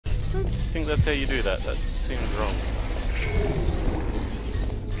think that's how you do that. That seems wrong.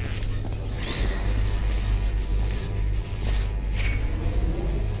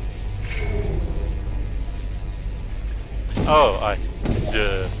 Oh,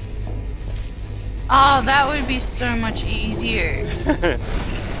 duh. Oh, that would be so much easier.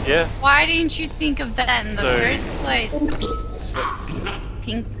 Yeah. Why didn't you think of that in the first place?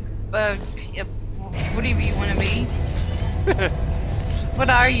 Pink, whatever you want to be. What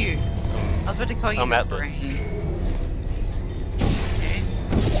are you? I was about to call you I'm the Atlas. brain.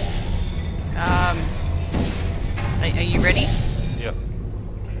 Okay. Are you ready? Yep.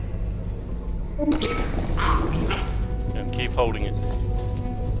 And keep holding it.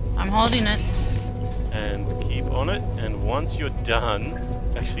 I'm holding it. And keep on it. And once you're done,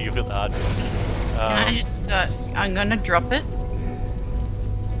 actually you feel the hard bit. Can I just? I'm gonna drop it.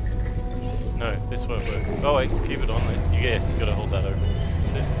 No, this won't work. Oh wait, keep it on there. Yeah, you gotta hold that over.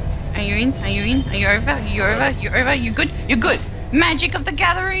 That's it. Are you in? Are you in? Are you over? You over? You over? You good? You good? Magic of the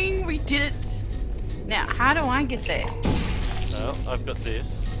Gathering! We did it! Now, how do I get there? Well, I've got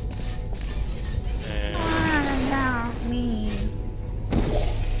this. And Allow me.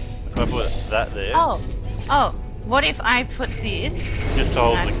 if I put that there, Oh, what if I put this just to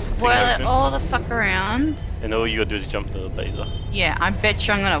hold and the I thing whirl it open, all the fuck around? and all you gotta do is jump the laser. Yeah, I bet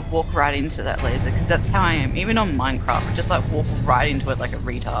you I'm gonna walk right into that laser, because that's how I am. Even on Minecraft, I just like walk right into it like a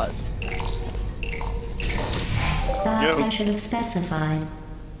retard. Perhaps I should have specified.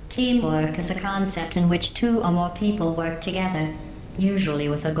 Teamwork is a concept in which two or more people work together, usually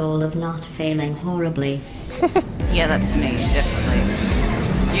with a goal of not failing horribly. Yeah, that's me,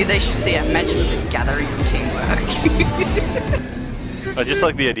 definitely. They should see a Magic of the Gathering teamwork. I just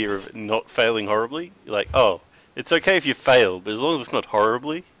like the idea of it not failing horribly. You're like, oh, it's okay if you fail, but as long as it's not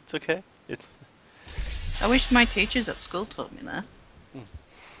horribly, it's okay. It's. I wish my teachers at school taught me that.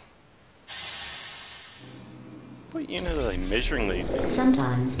 What unit are they measuring these things?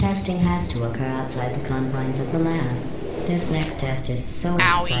 Sometimes testing has to occur outside the confines of the lab. This next test is so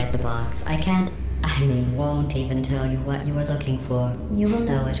outside the box, I won't even tell you what you were looking for. You will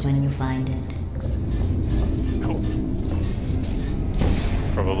know it when you find it. Cool.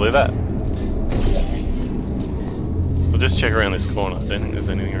 Probably that. We'll just check around this corner. I don't think there's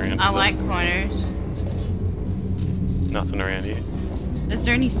anything around here. I like corners. Nothing around here. Is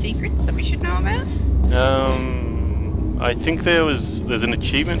there any secrets that we should know about? I think there's an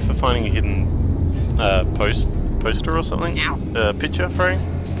achievement for finding a hidden poster or something. Picture frame.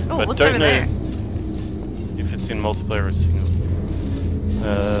 Oh, but what's don't over know there? if it's in multiplayer or single.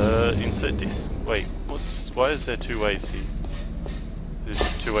 Insert disc. Wait, why is there two ways here?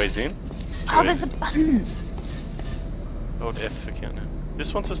 There's two ways in? Oh, there's a button! Hold F for counter.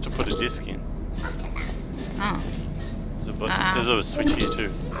 This wants us to put a disc in. Oh. There's a button. There's a switch here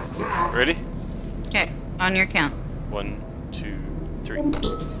too. Ready? Okay, on your count. 1, 2, 3.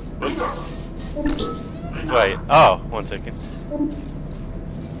 Whoops. Wait, oh, 1 second.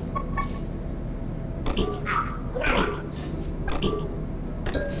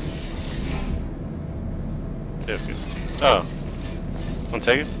 Yeah, good. Oh. 1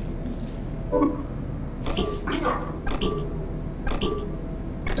 second.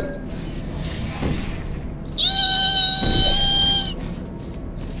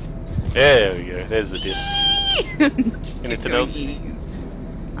 There we go. There's the disc. Anything else?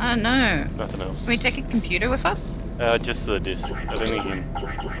 I don't know. Nothing else. Can we take a computer with us? Just the disc. I don't think you can.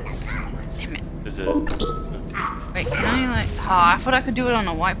 Damn it. There's a. Wait, can I like? Oh, I thought I could do it on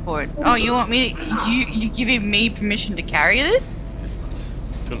a whiteboard. Oh, you want me to? You giving me permission to carry this? Just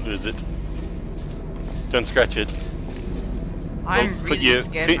don't lose it. Don't scratch it. I'm Put really your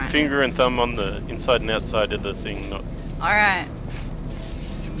scared. Right finger now. and thumb on the inside and outside of the thing. Not. All right.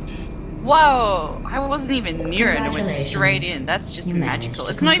 Whoa! I wasn't even near it. It went straight in. That's just magical.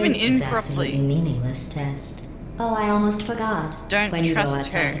 It's not even in properly. Meaningless test. Oh, I almost forgot. Don't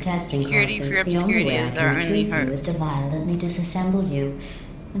trust her. Security for obscurity is our only hope. Is to violently disassemble you,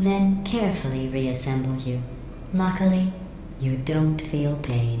 then carefully reassemble you. Luckily, you don't feel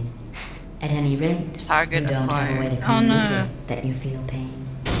pain. At any rate, Target you don't have a way to acquired. Oh no. communicate that you feel pain.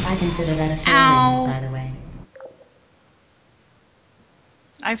 I consider that a Ow. failure, by the way.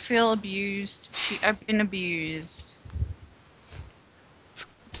 I feel abused. I've been abused.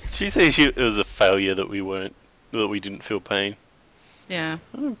 She says it was a failure that we didn't feel pain. Yeah.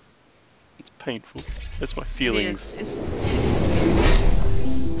 Oh, it's painful. That's my feelings. It is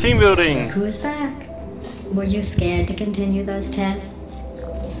painful. Team building. Who's back? Were you scared to continue those tests?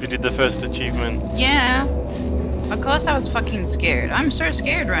 We did the first achievement. Yeah. Of course I was fucking scared. I'm so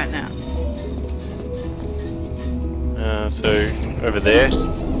scared right now. So over there,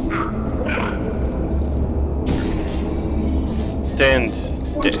 Stand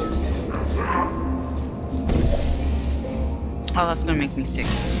dead. Oh, that's gonna make me sick.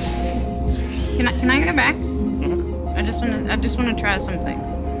 Can I go back? Mm-hmm. I just wanna try something.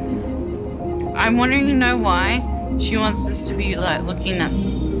 I'm wondering, you know, why she wants us to be like looking at.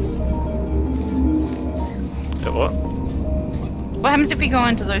 At what? What happens if we go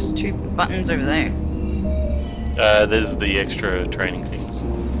into those two buttons over there? There's the extra training things.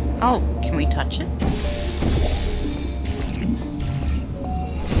 Oh, can we touch it?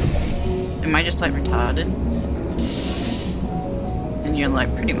 Am I just like retarded? And you're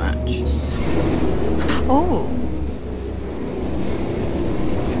like pretty much. Oh.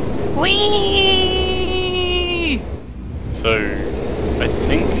 Whee! So, I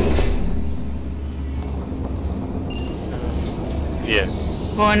think. Yeah.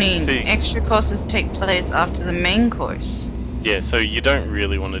 Warning, See. extra courses take place after the main course. Yeah, so you don't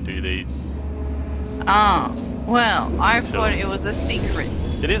really want to do these. Oh, well, I thought it was a secret.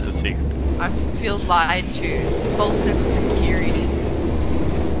 It is a secret. I feel lied to. False sense of security.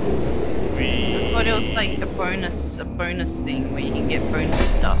 I thought it was like a bonus thing where you can get bonus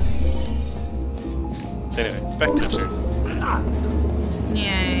stuff. So anyway, back to 2.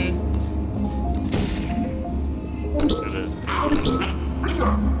 Yay.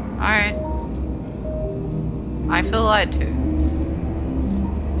 Alright. I feel lied to.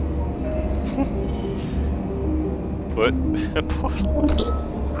 Put a portal.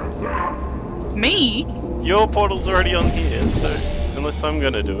 Me? Your portal's already on here, so unless I'm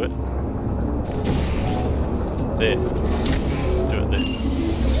gonna do it. There. Do it there.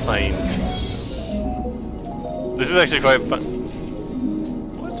 Plain. This is actually quite fun.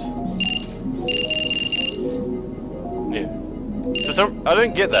 What? Yeah. For some, I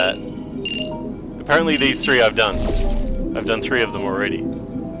don't get that. Apparently these 3 I've done. I've done 3 of them already.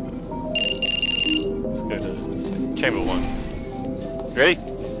 Let's go to chamber 1. Ready?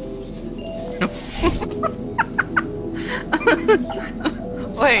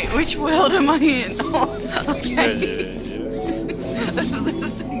 Wait, which world am I in? Oh, okay.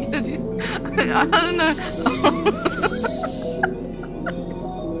 Yeah. I don't know.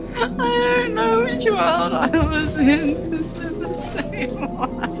 I don't know which world I was in because they're the same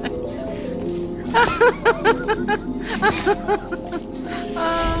one.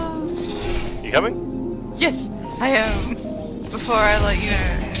 You coming? Yes, I am. Before I let you know,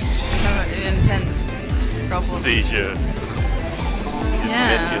 have an intense problem. Seizure. Just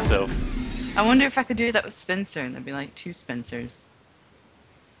mess yourself. I wonder if I could do that with Spencer, and there'd be like 2 Spencers.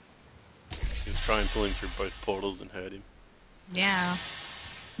 Just try and pull him through both portals and hurt him. Yeah.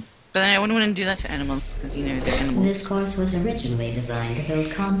 But then I wouldn't want to do that to animals, because you know they're animals. This course was originally designed to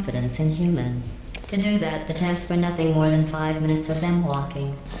build confidence in humans. To do that, the tests were nothing more than 5 minutes of them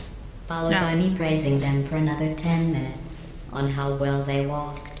walking, followed by me praising them for another 10 minutes on how well they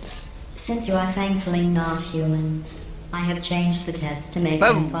walked. Since you are thankfully not humans, I have changed the test to make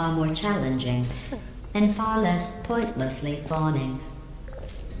them far more challenging and far less pointlessly fawning.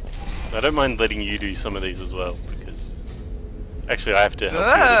 I don't mind letting you do some of these as well, because actually I have to help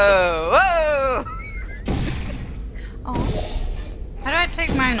Whoa! Whoa! Oh. How do I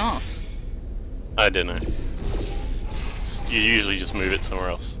take mine off? I don't know. You usually just move it somewhere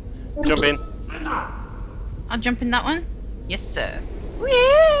else. Jump in. I'll jump in that one? Yes, sir. Woo!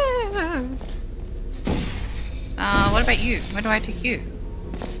 What about you? Where do I take you?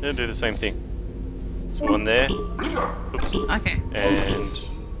 Yeah, do the same thing. So one there. Oops. Okay. And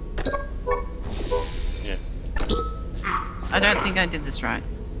yeah. I don't think I did this right.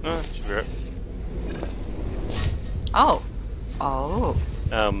 Oh, should be right. Oh. Oh.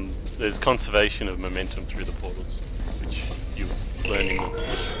 There's conservation of momentum through the portals, which you learn in the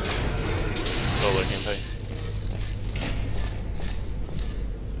solo campaign.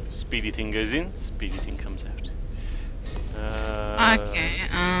 So speedy thing goes in, speedy thing comes out. Okay.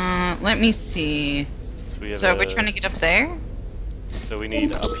 Let me see. So we're trying to get up there? So we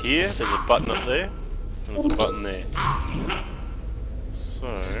need up here, there's a button up there, and there's a button there. So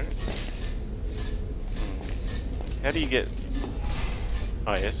how do you get...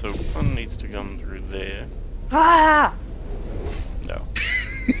 Oh yeah, so one needs to come through there. Ah! No.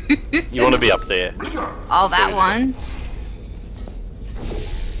 You want to be up there. Oh, that one?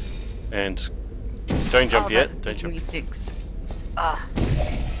 And don't jump yet. Don't jump. 26. Ugh.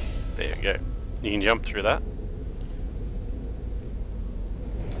 There you go. You can jump through that.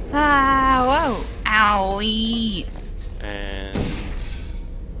 Ah, whoa. Owie. And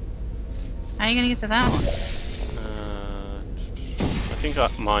How are you gonna get to that one? I think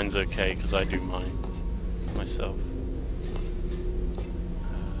mine's okay because I do mine myself.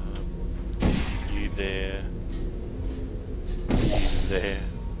 You there. there.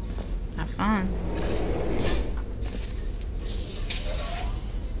 Have fun.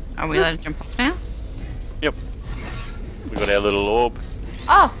 Are we allowed to jump off now? Yep. We got our little orb.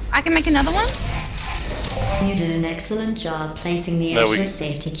 Oh, I can make another one? You did an excellent job placing the edgeless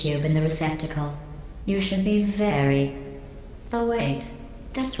safety cube in the receptacle. You should be very... Oh wait,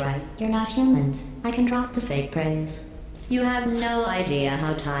 that's right, you're not humans. I can drop the fake praise. You have no idea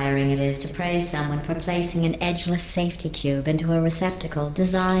how tiring it is to praise someone for placing an edgeless safety cube into a receptacle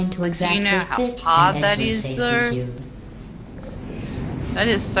designed to exactly Do you know how fit hard an that edgeless is, safety though? cube. That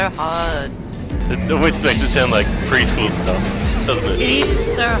is so hard. It always makes it sound like preschool stuff, doesn't it? It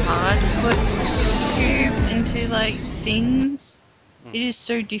is so hard to put a cube into, like, things. It is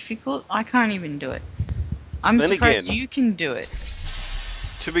so difficult. I can't even do it. I'm Then surprised again, you can do it.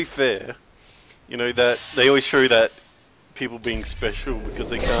 To be fair, you know that they always show that people being special because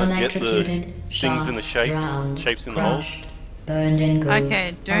they can't get the things in the shapes in the holes. Burned in glue.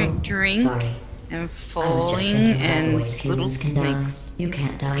 Okay, don't drink sorry. and I was just falling thinking about the and ways little humans can die. snakes. You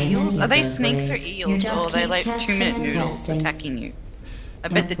can't die in Eels? any Are of they those snakes or ways. You eels? just Or are they keep like testing 2-minute and noodles testing. attacking you? I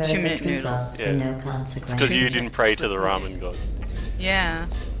bet the 2-minute noodles. Yeah. No It's consequence. because you didn't pray to the ramen god. Yeah.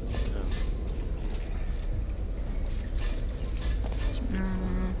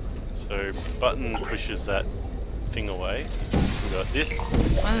 So button pushes that thing away. We got this,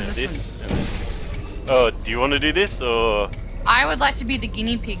 What and is this, and this. Oh, do you want to do this or I would like to be the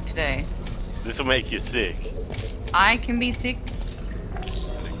guinea pig today. this will make you sick? I can be sick.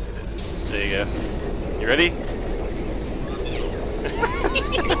 There you go. You ready?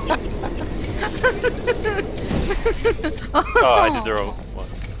 Oh, I did the wrong one.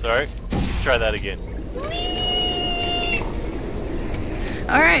 Sorry. Let's try that again.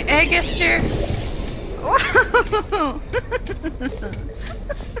 Alright, air gesture.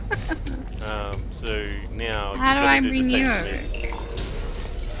 So now. How do you've I got to do the bring same you for over? me.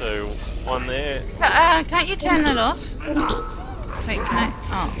 So one there, Can't you turn that off? Wait, can I?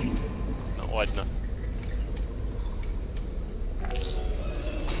 Oh. not wide enough.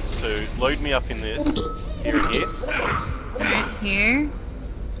 So load me up in this, here and here. Right here.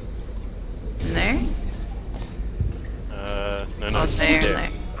 And there? No, Oh, there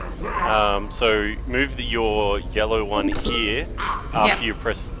and there. So move your yellow one here after you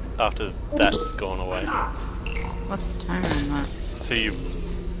press, after that's gone away. What's the timer on that? So you,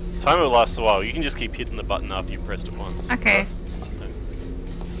 timer lasts a while. You can just keep hitting the button after you've pressed it once. Okay.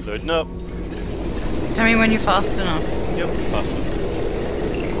 So, loading up. Tell me when you're fast enough. Yep, faster.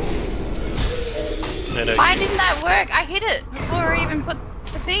 No, Why didn't that work? I hit it before I even put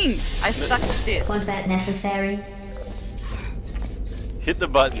the thing. I suck at Was this. that necessary? hit the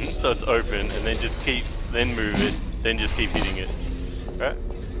button so it's open, and then just keep, then move it, then just keep hitting it. Right?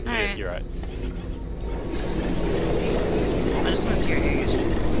 Yeah, Alright. you're right. I just want to see your ears.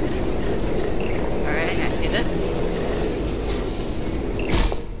 Alright, I hit it.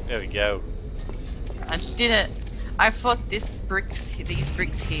 There we go. I did it. I thought these bricks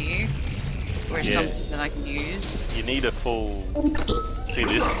here were something that I can use. You need a full. See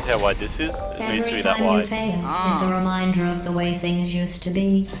this? How wide this is? It needs to Every be that time you wide. fail, Ah. it's a reminder of the way things used to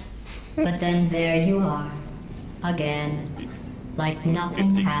be. But then there you are. Again. Like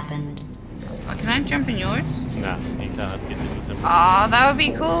nothing things. happened. Oh, can I jump in yours? Nah, you can't get this assembly. Ah, that would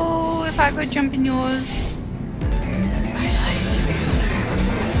be cool if I could jump in yours.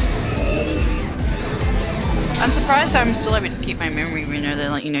 I'm surprised I'm still able to keep my memory when they're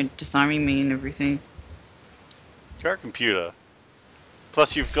like, disarming me and everything. You're a computer.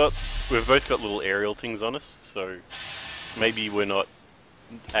 Plus, we've both got little aerial things on us, so maybe we're not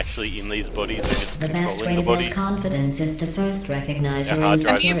actually in these bodies. We're just The best controlling way the to build bodies. confidence is to first recognize Yeah, your hard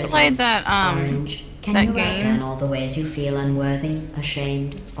drive Have you insecurities. played that Orange, can that you write game? down all the ways you feel unworthy,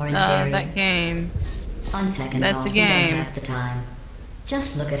 ashamed, or inferior? that game. On second That's thought, a you game. don't have the time.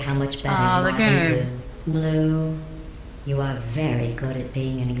 Just look at how much better Ah, you the are than game. Blue. Blue, you are very good at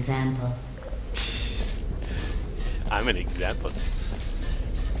being an example. I'm an example.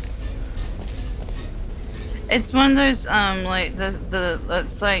 It's one of those like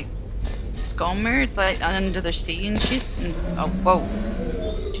it's like Skommer. It's like under the sea and shit. And, oh,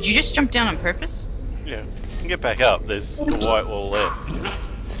 whoa! Did you just jump down on purpose? Yeah, you can get back up. There's a white wall there.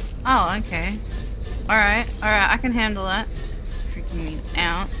 Oh, okay. All right, I can handle that. Freaking me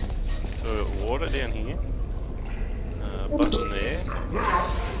out. So water down here. Button there.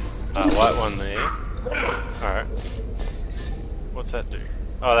 White one there. Alright. What's that do?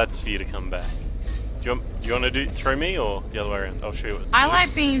 Oh, that's for you to come back. Do you want to throw me or the other way around? I'll show you what. I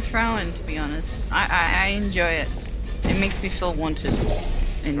like being thrown, to be honest. I enjoy it. It makes me feel wanted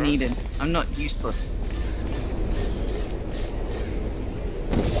and needed. I'm not useless.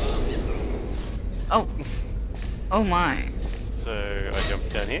 Oh. Oh my. So I jump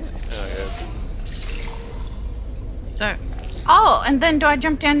down here. And I go. So. Oh, and then do I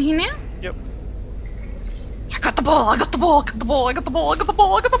jump down here now? Yep. I got the ball! I got the ball! I got the ball! I got the ball! I got the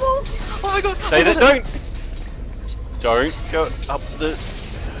ball! I got the ball! Oh my god! Stay there! Don't! Don't go up the.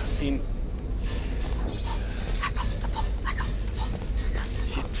 In. I got the ball! I got the ball! I got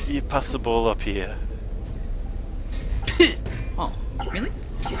the ball! You pass the ball up here. Oh, really?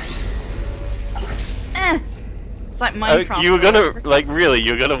 It's like Minecraft. You were gonna, like, really,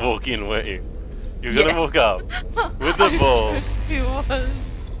 you were gonna walk in, weren't you? You were gonna walk up with the ball.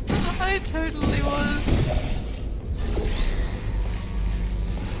 I totally was.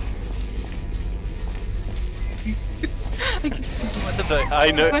 I can see what the So,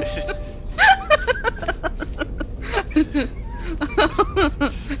 I know.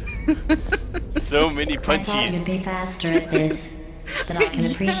 So many I thought you'd punchies. be faster at this, but I can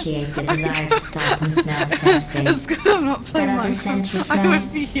appreciate the desire to stop and smell the testing. It's good I'm not playing That other scent you Minecraft. I smell?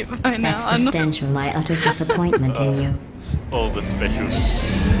 would be hit by now. That's the stench of my utter disappointment in you. All the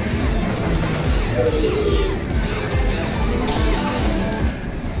specials.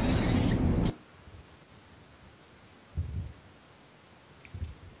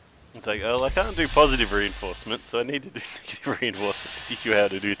 It's like, oh, I can't do positive reinforcement, so I need to do negative reinforcement to teach you how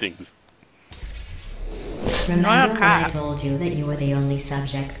to do things. Remember when I told you that you were the only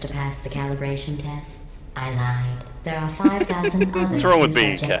subjects to pass the calibration tests? I lied. There are 5,000 other What's wrong with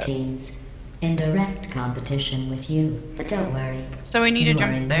being a subject cat? teams in direct competition with you. But don't worry. So we need to You are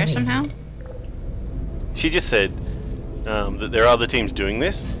jump in there the somehow? lead. She just said that there are other teams doing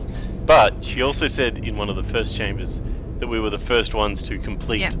this, but she also said in one of the first chambers that we were the first ones to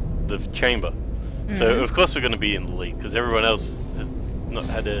complete the chamber. So of course we're going to be in the lead because everyone else has not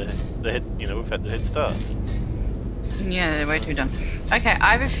had the head. You know, we've had the head start. Yeah, they're way too done. Okay,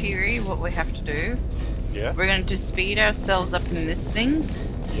 I have a theory what we have to do. Yeah. We're going to speed ourselves up in this thing,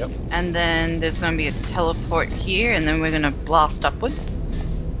 Yep. and then there's going to be a teleport here, and then we're going to blast upwards.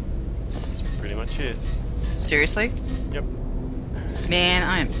 That's pretty much it. Seriously? Yep. Man,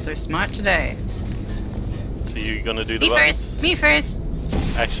 I am so smart today. So you're going to do the Me buttons? first! Me first!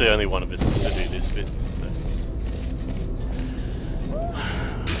 Actually, only one of us needs to do this bit. So.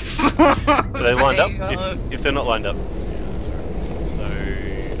 Are they lined up? If they're not lined up. Yeah, that's right. So,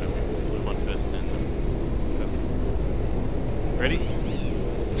 blue one first then. Go. Ready?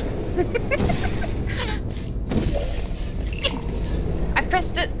 I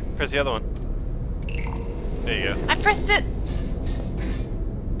pressed it! Press the other one. There you go. I pressed it!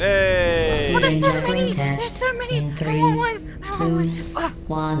 Hey! Oh, there's so Juggling many! test There's so many! in I 3, want one! I want 2, one!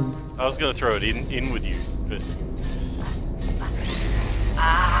 1. I was going to throw it in with you, but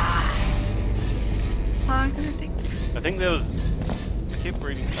Oh, I'm gonna take I think there was. I keep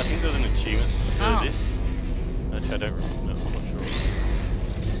reading. I think there was an achievement for this. Actually, I don't remember. No, I'm not sure.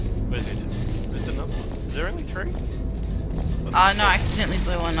 Where's this? There's another one. Is there only 3? Oh no, I accidentally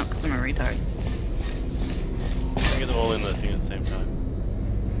blew one up because I'm a retard. I get them all in the thing at the same time.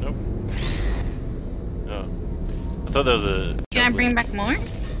 Nope. Oh. I thought there was a. Can I bring back more?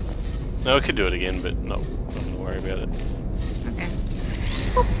 No, I could do it again, but no, I'm not gonna worry about it. Okay.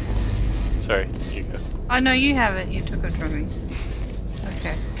 Sorry, you go. Oh no, you have it. You took it from me. It's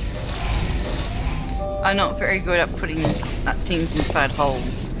okay. I'm not very good at putting things inside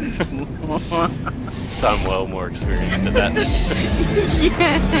holes. So I'm well more experienced at that than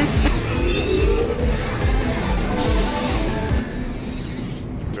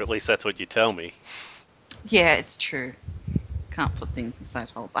you. Or at least that's what you tell me. Yeah, it's true. Can't put things inside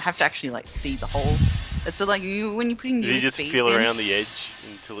holes. I have to actually like see the hole. It's so, like when you're putting Do you just USBs feel in, around the edge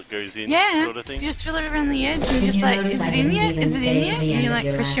until it goes in, yeah, sort of thing? you just feel it around the edge, and Did you're just you like, notice is I it in didn't yet? even Is it in stay yet? till the And end you of like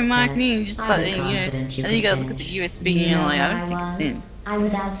your question last mark test? me, and you just I like, was you know, confident and you then you could gotta look at the finish. USB, You and you're know like, I where don't think it's in. I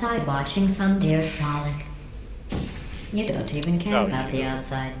was outside watching some deer frolic. You don't even care Oh, about you the don't.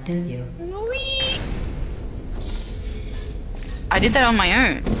 outside, do you? Whee! I did that on my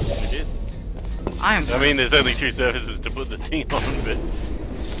own. You did. I mean, there's only 2 surfaces to put the thing on, but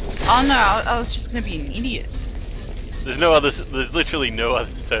Oh no, I was just gonna be an idiot. there's no other. There's literally no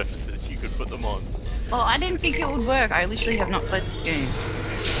other surfaces you could put them on. Well, I didn't think it would work. I literally have not played this game.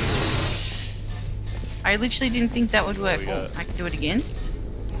 I literally didn't think that would work. we Oh, got? I can do it again.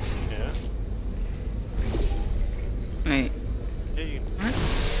 Yeah. Wait. Yeah. You... What?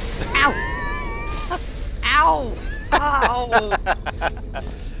 Ow! Ow! Ow!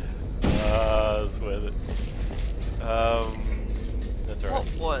 That's worth it. That's alright.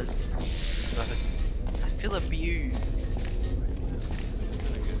 What was? Nothing. I feel abused. It's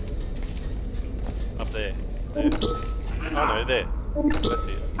really good. Up there. There. Oh no, there. I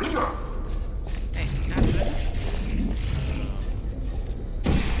see it. Hey.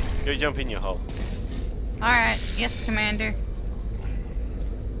 Go jump in your hole. Alright, yes, Commander.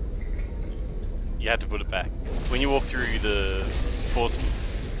 You had to put it back. When you walk through the force...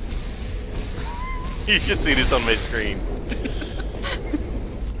 You should see this on my screen.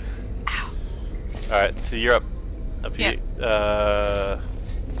 Alright, so you're up here.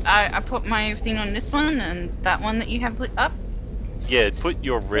 I put my thing on this one and that one that you have lit up. Yeah, put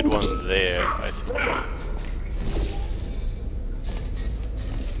your red one there, I think.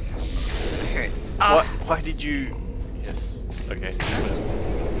 This is gonna hurt. Oh. Why did you... Yes, okay.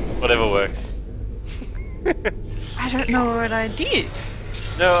 Whatever works. I don't know what I did.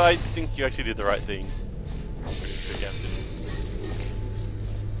 No, I think you actually did the right thing. Pretty sure you have to.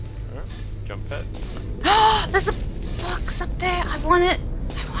 Alright, jump pad. There's a box up there. I want it.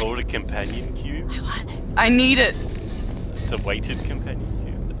 It's called a companion cube. I want it. I need it. It's a weighted companion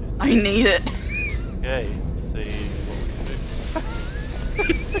cube. That is. I need it. Okay, let's see what we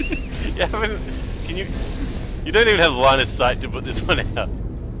can do. You haven't... Can you... You don't even have line of sight to put this one out.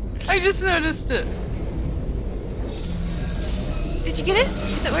 I just noticed it. Did you get it?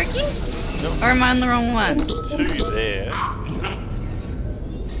 Is it working? Nope. Or am I on the wrong one? There's two there.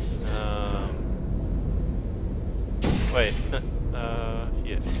 Wait.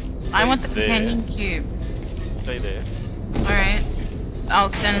 Yeah. I want the Stay companion cube. Stay there. Alright. I'll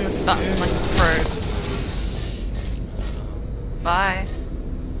stand on this button like a pro. Bye.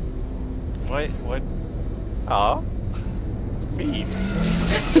 What? Ah? It's mean.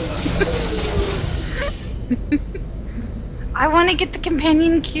 I want to get the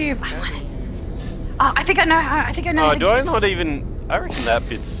companion cube. I want it. Oh, I think I know how. I think I know. Oh, do I not even... I reckon that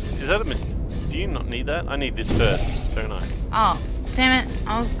bit's... Is that a mis... Do you not need that? I need this first, don't I? Oh, damn it.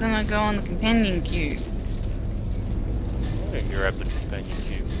 I was gonna go on the companion cube. I'm gonna grab the companion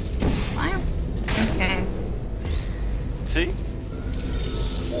cube. Okay. See?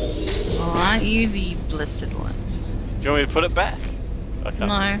 Well, aren't you the blessed one? Do you want me to put it back? I can't. No,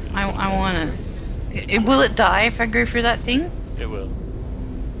 I want it. Will it die if I go through that thing? It will.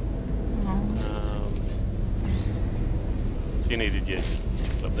 Oh. So you needed, yeah, just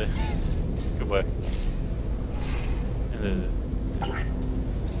jump up there. Good work.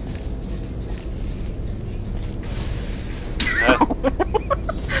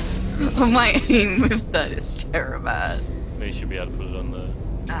 My aim with that is terrible. You should be able to put it on the...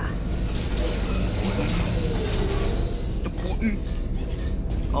 The button.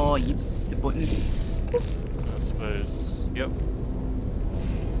 Oh, yes, the button. I suppose... Yep.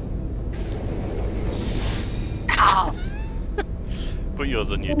 Ow! Put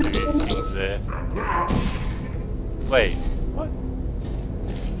yours on your two things there. Wait, what?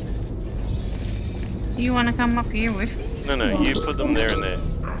 Do you want to come up here with me? No, you put them there and there.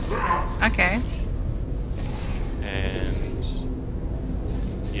 Okay. And...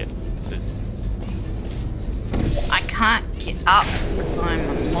 Yeah, that's it. I can't get up because I'm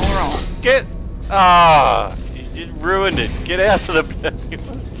a moron. Get... Ah! You just ruined it. Get out of the...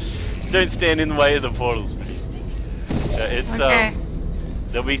 Don't stand in the way of the portals, please. It's, okay.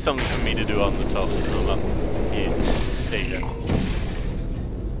 There'll be something for me to do on the top. I'm up here. There you go.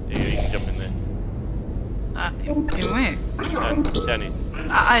 There you can jump in there. In where? Down here.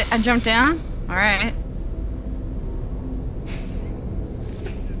 I jumped down? Alright.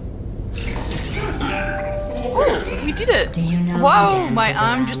 We did it! Do you know Whoa! the My dances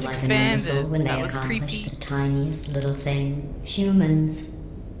arm around just like an imbecile expanded. when That they was accomplish creepy. the tiniest little thing. Humans.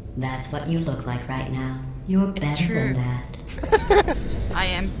 That's what you look like right now. You're It's better true. than that. I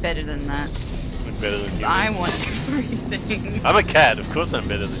am better than that. I'm better than humans. Because I want everything. I'm a cat, of course I'm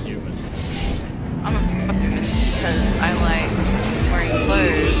better than humans. I'm a puppet because I like wearing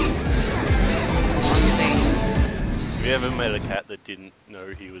clothes on things. Have you ever met a cat that didn't know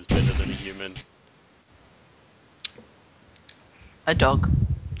he was better than a human? A dog.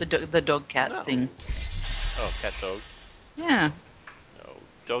 The dog cat No. thing. Oh, cat dog. Yeah. No,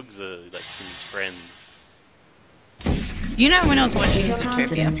 dogs are like humans' friends. You know when I was watching Your Zootopia,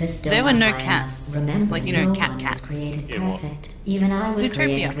 confidence is still there were not no high cats. enough. Remember, Like, you no know, one was cats. created Yeah, what? perfect. Even I was Zootopia.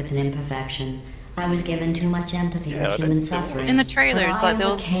 created with an imperfection. I was given too much empathy Yeah, I with don't human think there suffering. In the But trailers, I like there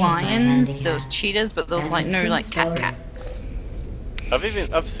was overcame my lions, there was handicap. cheetahs, but there was That's like a no true like story. cat.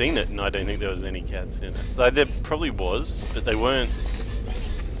 I've seen it and I don't think there was any cats in it. Like there probably was, but they weren't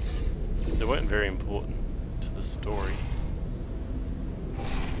very important to the story.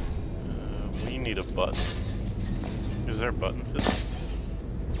 We need a button. Is there a button for this?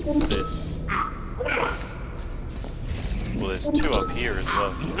 This. Well, there's two up here as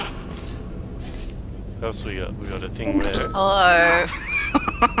well. What else we got? We got a thing there. Hello.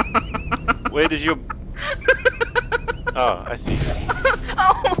 Where does your... Oh, I see.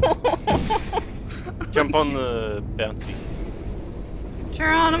 Jump on the bouncy.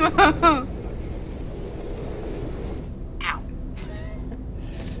 Geronimo!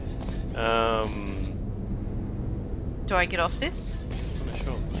 Ow. Do I get off this? I'm not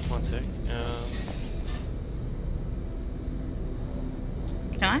sure. 1 sec.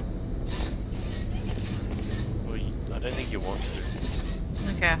 Can I? Well, I don't think you want to.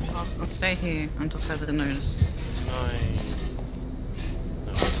 Okay, I'll stay here until further notice. No.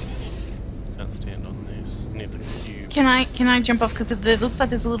 Can't stand on this. Near the cube. Can I jump off? Because it looks like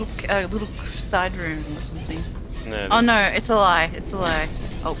there's a little side room or something. No. Oh no, it's a lie. It's a lie.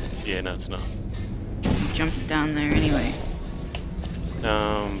 Oh. Yeah, no, it's not. Jump down there anyway.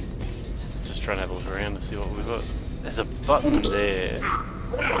 Just trying to have a look around to see what we've got. There's a button there.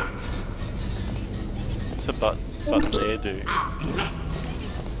 What's a button there do?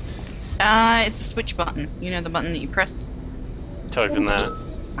 It's a switch button. You know the button that you press? To open that.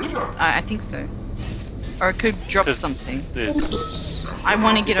 I think so. Or it could drop something. There's... I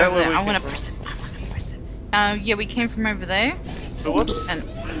want to get over there. I want to from? press it. I want to press it. Yeah, we came from over there. But what's... And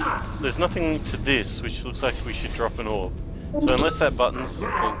there's nothing to this, which looks like we should drop an orb. So unless that button's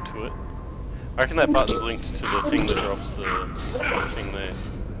linked to it... I reckon that button's linked to the thing that drops the thing there.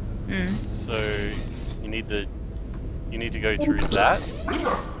 So you need to go through that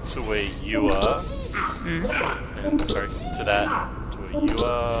to where you are. And sorry, to that to where you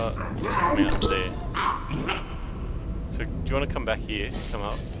are, to come out there. So do you want to come back here? Come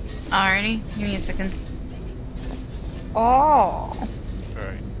up. alrighty, give me a second. Oh.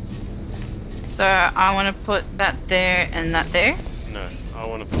 Alright. So I want to put that there and that there. No, I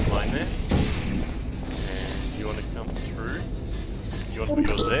want to put mine there. And you want to come through. You want to put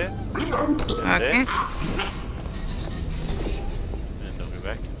yours there. And Okay. there. And I'll go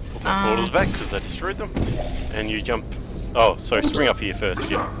back. Put my portals back because I destroyed them. And you jump. Oh, sorry, spring up here first,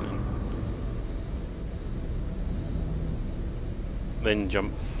 yeah. And then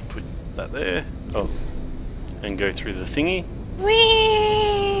jump, put that there. Oh. And go through the thingy. Wee!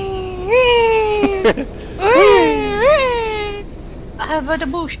 But a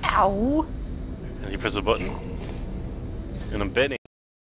bush. Ow! And you press a button. And I'm betting